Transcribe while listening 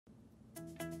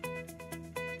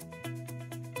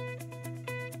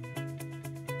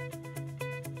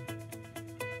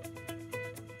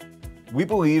We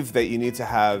believe that you need to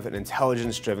have an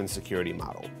intelligence-driven security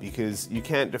model because you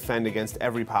can't defend against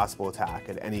every possible attack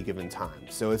at any given time.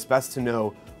 So it's best to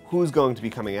know who's going to be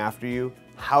coming after you,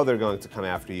 how they're going to come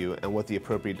after you, and what the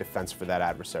appropriate defense for that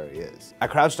adversary is.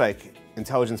 At CrowdStrike,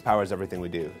 intelligence powers everything we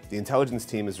do. The intelligence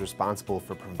team is responsible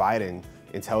for providing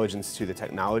intelligence to the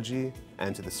technology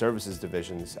and to the services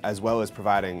divisions, as well as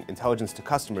providing intelligence to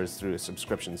customers through a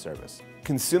subscription service.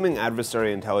 Consuming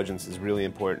adversary intelligence is really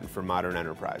important for modern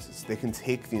enterprises. They can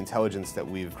take the intelligence that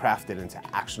we've crafted into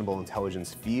actionable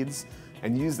intelligence feeds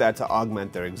and use that to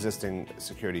augment their existing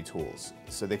security tools.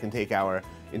 So they can take our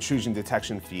intrusion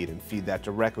detection feed and feed that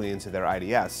directly into their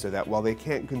IDS so that while they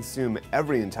can't consume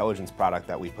every intelligence product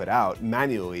that we put out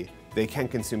manually, they can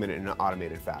consume it in an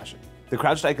automated fashion. The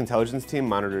CrowdStrike intelligence team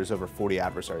monitors over 40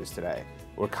 adversaries today.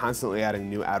 We're constantly adding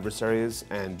new adversaries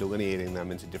and delineating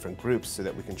them into different groups so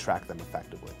that we can track them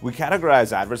effectively. We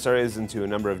categorize adversaries into a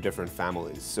number of different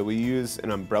families, so we use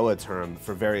an umbrella term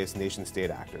for various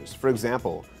nation-state actors. For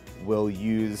example, we'll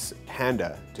use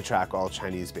Panda to track all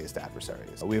Chinese-based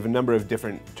adversaries. We have a number of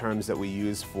different terms that we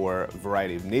use for a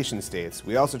variety of nation-states.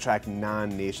 We also track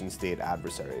non-nation-state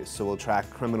adversaries. So we'll track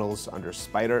criminals under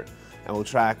Spider, and we'll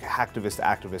track hacktivists,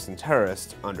 activists, and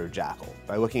terrorists under Jackal.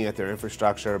 By looking at their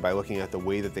infrastructure, by looking at the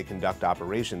way that they conduct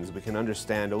operations, we can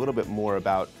understand a little bit more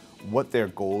about what their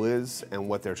goal is and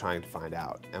what they're trying to find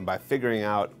out. And by figuring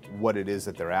out what it is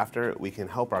that they're after, we can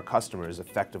help our customers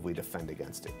effectively defend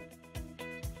against it.